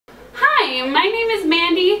Hi, my name is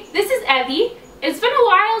Mandy. This is Evie. It's been a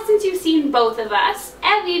while since you've seen both of us.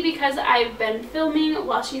 Evie because I've been filming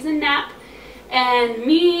while she's in nap, and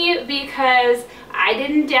me because I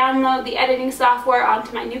didn't download the editing software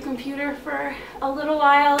onto my new computer for a little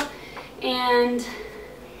while, and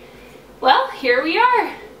well, here we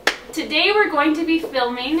are. Today we're going to be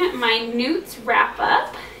filming my N.E.W.T.s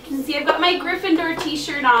wrap-up. You can see I've got my Gryffindor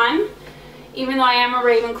t-shirt on, even though I am a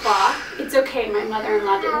Ravenclaw. It's okay, my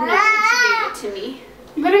mother-in-law didn't know when she gave it to me.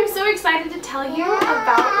 But I'm so excited to tell you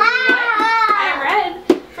about what I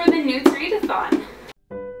read for the N.E.W.T.s Readathon.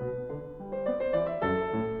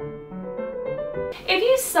 If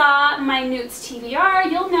you saw my N.E.W.T.s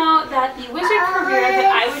TBR, you'll know that the wizard career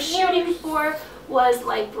that I was shooting for was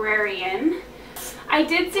librarian. I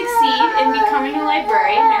did succeed in becoming a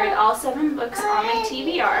librarian. I read all 7 books on my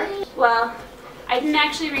TBR. Well, I didn't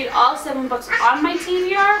actually read all 7 books on my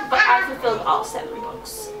TBR, but I fulfilled all 7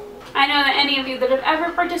 books. I know that any of you that have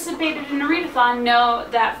ever participated in a readathon know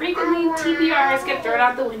that frequently TBRs get thrown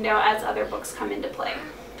out the window as other books come into play.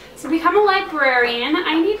 To become a librarian,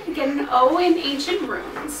 I needed to get an O in Ancient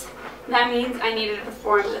Runes. That means I needed to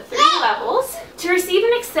perform the 3 levels. To receive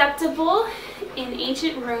an acceptable in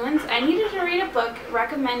Ancient Runes, I needed to read a book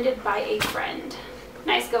recommended by a friend.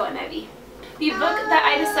 Nice going, Evie. The book that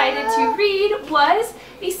I decided to read was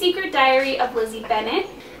The Secret Diary of Lizzie Bennet.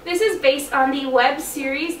 This is based on the web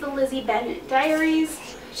series, The Lizzie Bennet Diaries,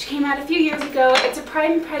 which came out a few years ago. It's a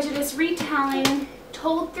Pride and Prejudice retelling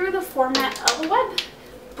told through the format of a web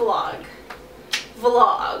vlog.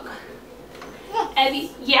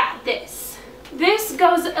 Evie, yeah, this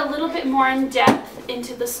goes a little bit more in depth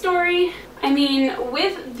into the story. I mean,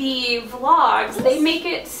 with the vlogs, they make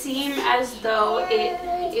it seem as though it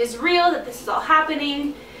is real, that this is all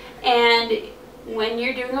happening, and when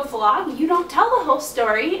you're doing a vlog, you don't tell the whole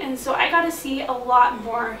story, and so I got to see a lot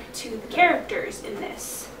more to the characters in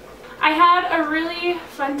this. I had a really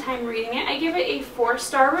fun time reading it. I give it a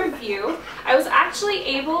 4-star review. I was actually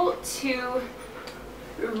able to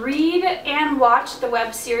read and watch the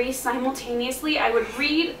web series simultaneously. I would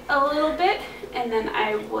read a little bit and then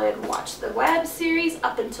I would watch the web series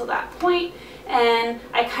up until that point, and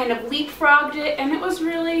I kind of leapfrogged it, and it was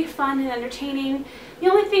really fun and entertaining. The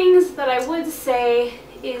only things that I would say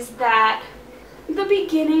is that the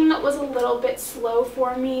beginning was a little bit slow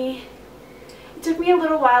for me. It took me a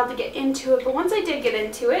little while to get into it, but once I did get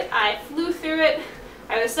into it, I flew through it.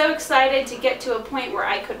 I was so excited to get to a point where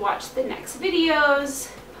I could watch the next videos.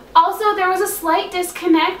 Also, there was a slight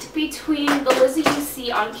disconnect between the Lizzie you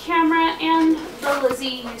see on camera and the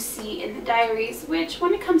Lizzie you see in the diaries, which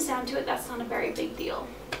when it comes down to it, that's not a very big deal.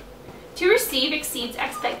 To receive exceeds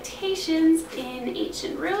expectations in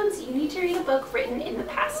Ancient Runes, you need to read a book written in the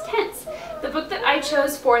past tense. The book that I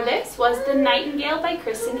chose for this was The Nightingale by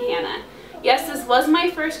Kristen Hanna. Yes, this was my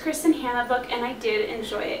first Kristen Hanna book, and I did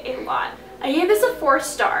enjoy it a lot. I gave this a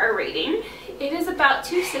 4-star rating. It is about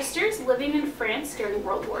 2 sisters living in France during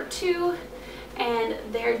World War II and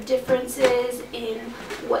their differences in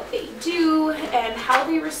what they do and how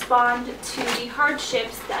they respond to the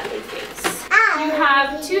hardships that they face. You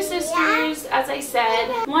have 2 sisters, as I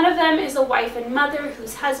said. One of them is a wife and mother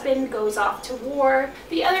whose husband goes off to war.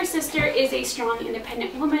 The other sister is a strong,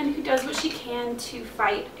 independent woman who does what she can to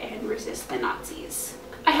fight and resist the Nazis.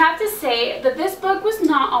 I have to say that this book was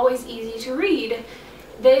not always easy to read.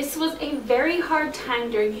 This was a very hard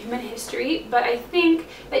time during human history, but I think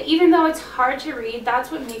that even though it's hard to read,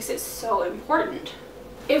 that's what makes it so important.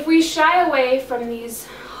 If we shy away from these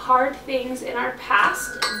hard things in our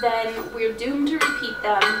past, then we're doomed to repeat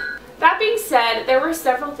them. That being said, there were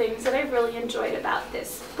several things that I really enjoyed about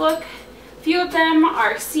this book. A few of them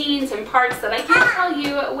are scenes and parts that I can't tell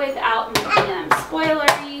you without making them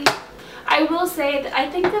spoilery. I will say that I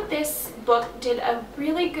think that this book did a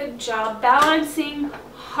really good job balancing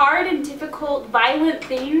hard and difficult, violent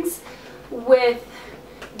things with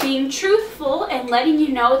being truthful and letting you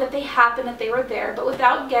know that they happened, that they were there, but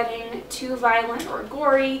without getting too violent or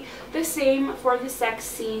gory. The same for the sex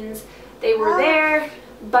scenes. They were there,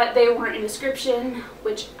 but they weren't in description,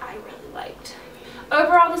 which I really liked.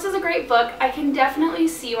 Overall, this is a great book. I can definitely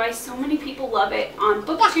see why so many people love it on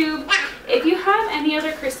BookTube. If you have any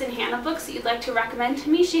other Kristen Hanna books that you'd like to recommend to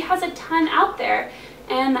me, she has a ton out there,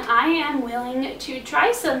 and I am willing to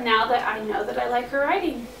try some now that I know that I like her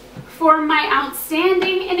writing. For my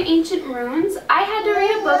outstanding in Ancient Runes, I had to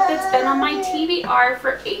read a book that's been on my TBR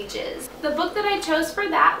for ages. The book that I chose for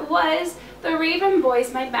that was The Raven Boys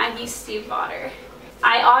by Maggie Stiefvater.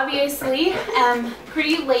 I obviously am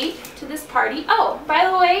pretty late to this party. Oh, by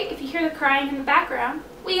the way, if you hear the crying in the background,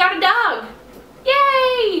 we got a dog!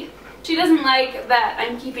 Yay! She doesn't like that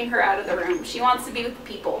I'm keeping her out of the room. She wants to be with the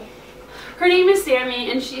people. Her name is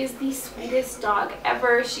Sammy, and she is the sweetest dog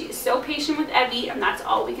ever. She is so patient with Evie, and that's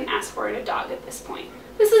all we can ask for in a dog at this point.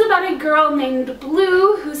 This is about a girl named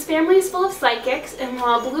Blue, whose family is full of psychics, and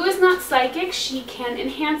while Blue is not psychic, she can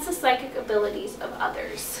enhance the psychic abilities of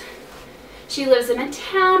others. She lives in a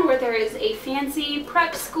town where there is a fancy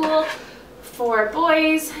prep school for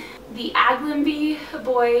boys, the Aglenby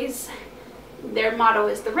boys. Their motto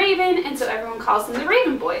is the Raven, and so everyone calls them the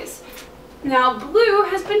Raven Boys. Now, Blue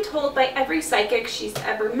has been told by every psychic she's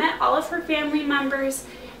ever met, all of her family members,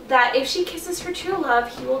 that if she kisses her true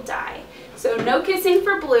love, he will die. So no kissing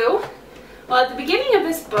for Blue. Well, at the beginning of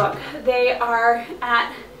this book, they are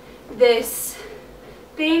at this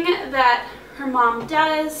thing that her mom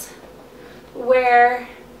does where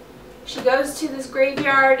she goes to this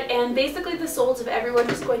graveyard and basically the souls of everyone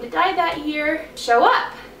who's going to die that year show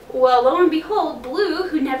up. Well, lo and behold, Blue,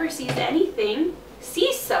 who never sees anything,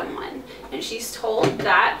 sees someone, and she's told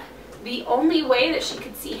that the only way that she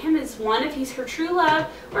could see him is one, if he's her true love,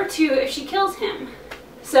 or two, if she kills him.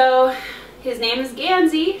 So his name is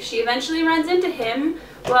Gansey. She eventually runs into him.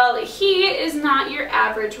 Well, he is not your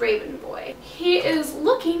average Raven boy. He is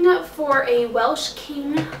looking for a Welsh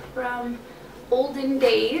king from olden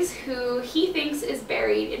days who he thinks is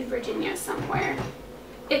buried in Virginia somewhere.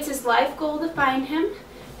 It's his life goal to find him,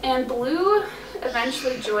 and Blue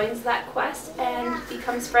eventually joins that quest and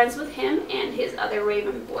becomes friends with him and his other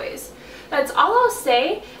Raven boys. That's all I'll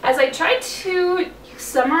say. As I tried to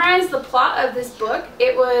summarize the plot of this book,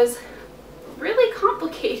 it was really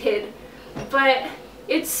complicated, but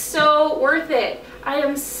it's so worth it. I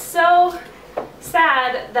am so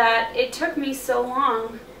sad that it took me so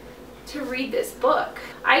long to read this book.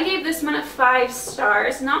 I gave this one a 5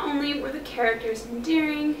 stars. Not only were the characters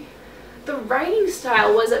endearing, the writing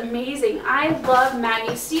style was amazing. I love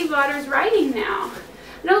Maggie Stiefvater's writing now.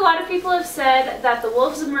 I know a lot of people have said that The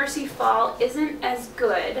Wolves of Mercy Fall isn't as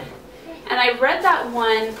good, and I read that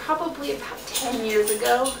one probably about 10 years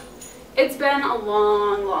ago. It's been a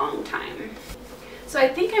long, long time. So I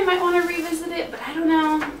think I might want to revisit it, but I don't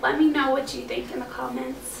know. Let me know what you think in the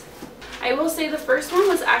comments. I will say the first one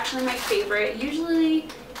was actually my favorite. Usually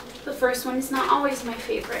the first one is not always my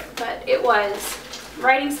favorite, but it was.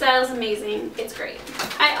 Writing style is amazing. It's great.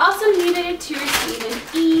 I also needed to receive an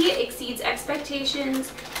E, exceeds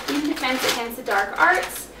expectations, in defense against the dark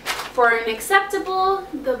arts. For an acceptable,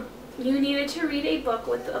 you needed to read a book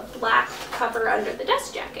with a black cover under the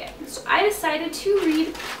dust jacket. So I decided to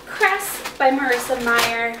read Cress by Marissa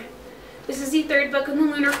Meyer. This is the 3rd book in the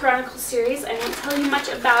Lunar Chronicles series. I won't tell you much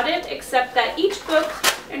about it, except that each book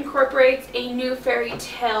incorporates a new fairy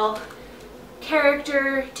tale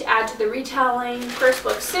character to add to the retelling. First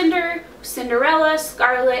book, Cinderella,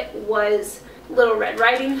 Scarlet was Little Red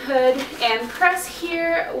Riding Hood, and Cress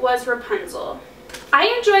here was Rapunzel. I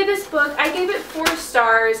enjoyed this book. I gave it 4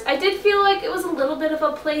 stars. I did feel like it was a little bit of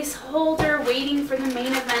a placeholder waiting for the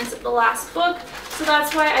main events of the last book, so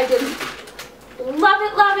that's why I didn't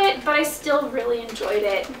love it, but I still really enjoyed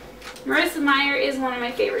it. Marissa Meyer is one of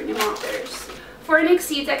my favorite new authors. For an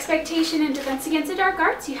exceeds expectation in defense against the dark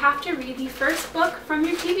arts, you have to read the first book from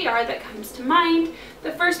your TBR that comes to mind.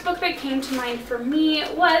 The first book that came to mind for me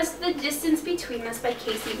was The Distance Between Us by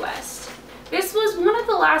Casey West. This was one of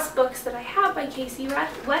the last books that I have by Casey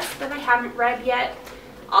West that I haven't read yet.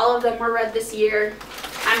 All of them were read this year.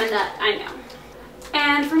 I'm a nut, I know.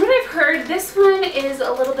 And from what I've heard, this one is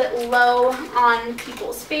a little bit low on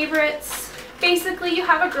people's favorites. Basically, you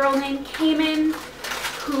have a girl named Cayman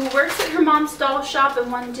who works at her mom's doll shop,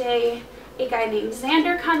 and one day a guy named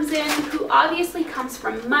Xander comes in who obviously comes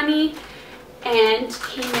from money, and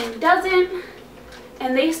Cayman doesn't.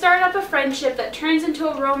 And they start up a friendship that turns into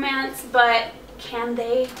a romance, but can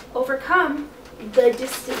they overcome the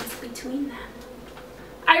distance between them?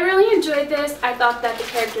 I really enjoyed this. I thought that the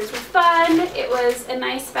characters were fun. It was a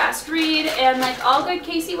nice fast read, and like all good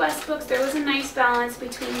Casey West books, there was a nice balance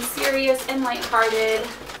between serious and lighthearted.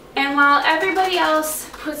 And while everybody else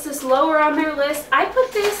puts this lower on their list, I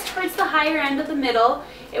put this towards the higher end of the middle.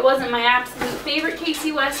 It wasn't my absolute favorite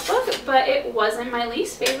Casey West book, but it wasn't my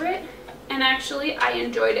least favorite. And actually, I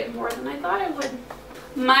enjoyed it more than I thought I would.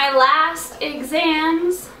 My last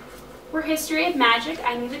exams were History of Magic.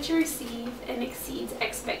 I needed to receive an exceeds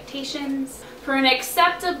expectations. For an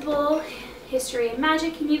acceptable History of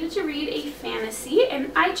Magic, you needed to read a fantasy,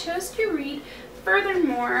 and I chose to read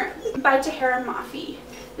Furthermore by Tahereh Mafi.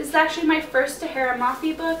 This is actually my first Tahereh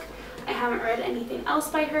Mafi book. I haven't read anything else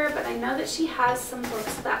by her, but I know that she has some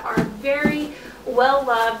books that are very well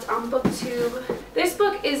loved on BookTube. This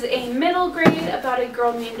book is a middle grade about a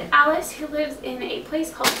girl named Alice who lives in a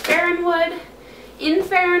place called Farronwood. In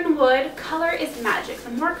Farronwood, color is magic.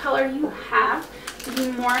 The more color you have,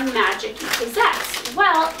 the more magic you possess.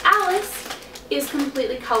 Well, Alice is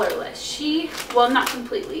completely colorless. Well, not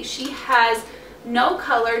completely. She has no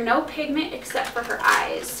color, no pigment except for her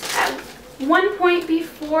eyes. At one point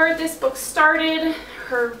before this book started,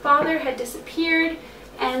 her father had disappeared,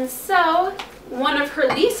 and so one of her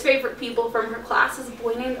least favorite people from her class is a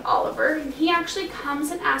boy named Oliver, and he actually comes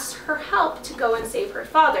and asks her help to go and save her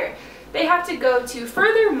father. They have to go to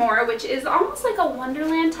Furthermore, which is almost like a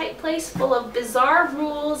Wonderland type place full of bizarre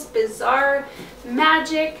rules, bizarre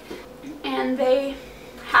magic, and they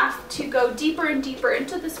have to go deeper and deeper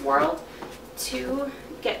into this world to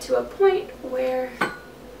get to a point where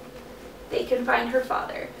they can find her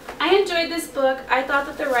father. I enjoyed this book. I thought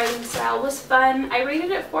that the writing style was fun. I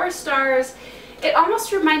rated it 4 stars. It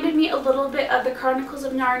almost reminded me a little bit of the Chronicles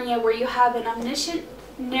of Narnia, where you have an omniscient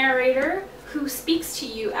narrator who speaks to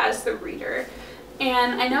you as the reader.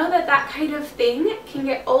 And I know that that kind of thing can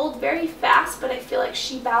get old very fast, but I feel like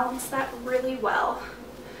she balanced that really well.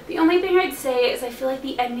 The only thing I'd say is I feel like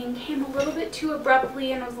the ending came a little bit too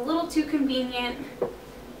abruptly and was a little too convenient.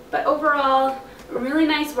 But overall, a really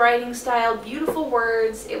nice writing style, beautiful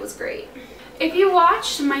words, it was great. If you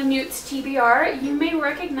watched my N.E.W.T.s TBR, you may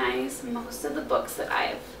recognize most of the books that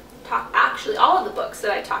I've actually all of the books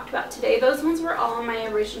that I talked about today. Those ones were all in my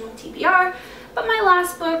original TBR, but my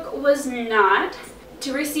last book was not.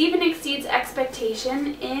 To receive and exceed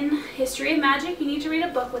expectation in History of Magic, you need to read a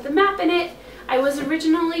book with a map in it. I was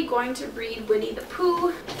originally going to read Winnie the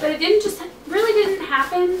Pooh, but it really didn't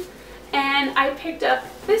happen, and I picked up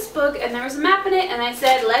this book and there was a map in it, and I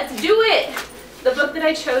said, let's do it! The book that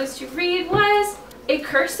I chose to read was A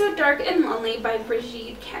Curse So Dark and Lonely by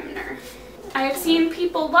Brigitte Kemner. I have seen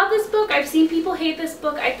people love this book, I've seen people hate this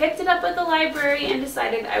book. I picked it up at the library and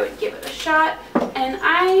decided I would give it a shot, and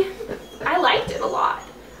I liked it a lot.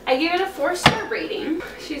 I gave it a 4-star rating.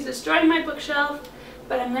 She's destroying my bookshelf,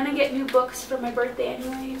 but I'm gonna get new books for my birthday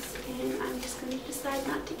anyways, and I'm just gonna decide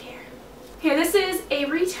not to care. Here, this is a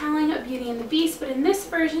retelling of Beauty and the Beast, but in this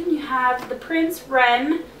version you have the Prince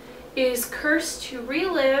Ren is cursed to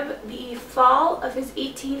relive the fall of his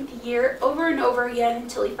 18th year over and over again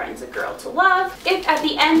until he finds a girl to love. If at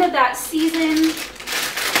the end of that season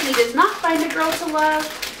he does not find a girl to love,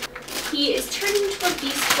 he is turned into a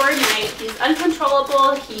beast for a night. He's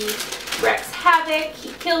uncontrollable, he wreaks havoc,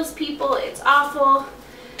 he kills people, it's awful,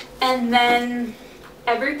 and then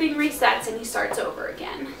everything resets and he starts over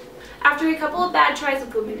again. After a couple of bad tries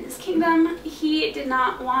with women in his kingdom, he did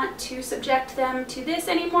not want to subject them to this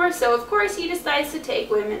anymore, so of course he decides to take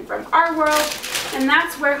women from our world, and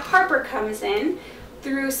that's where Harper comes in.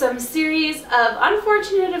 Through some series of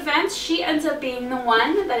unfortunate events, she ends up being the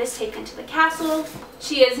one that is taken to the castle.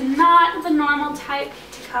 She is not the normal type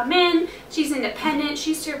to come in. She's independent.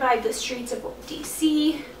 She survived the streets of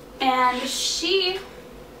DC, and she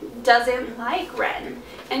doesn't like Ren,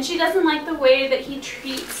 and she doesn't like the way that he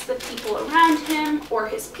treats the people around him or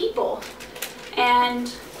his people,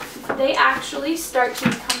 and they actually start to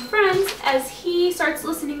become friends as he starts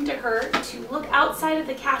listening to her to look outside of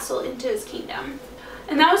the castle into his kingdom.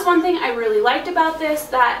 And that was one thing I really liked about this,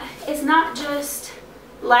 that it's not just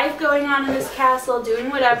life going on in this castle, doing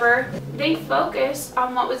whatever. They focused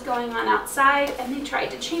on what was going on outside and they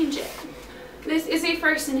tried to change it. This is a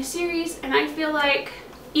first in a series, and I feel like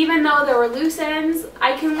even though there were loose ends,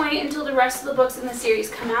 I can wait until the rest of the books in the series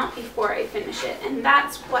come out before I finish it, and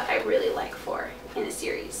that's what I really like for in a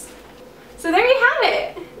series. So there you have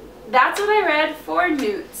it. That's what I read for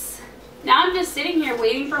N.E.W.T.s. Now I'm just sitting here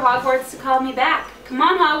waiting for Hogwarts to call me back. Come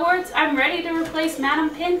on, Hogwarts, I'm ready to replace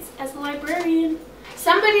Madam Pince as the librarian.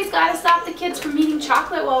 Somebody's got to stop the kids from eating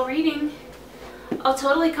chocolate while reading. I'll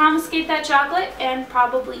totally confiscate that chocolate and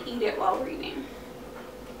probably eat it while reading.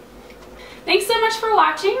 Thanks so much for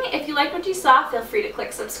watching. If you liked what you saw, feel free to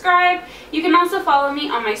click subscribe. You can also follow me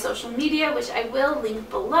on my social media, which I will link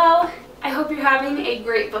below. I hope you're having a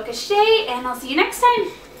great bookish day, and I'll see you next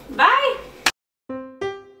time. Bye!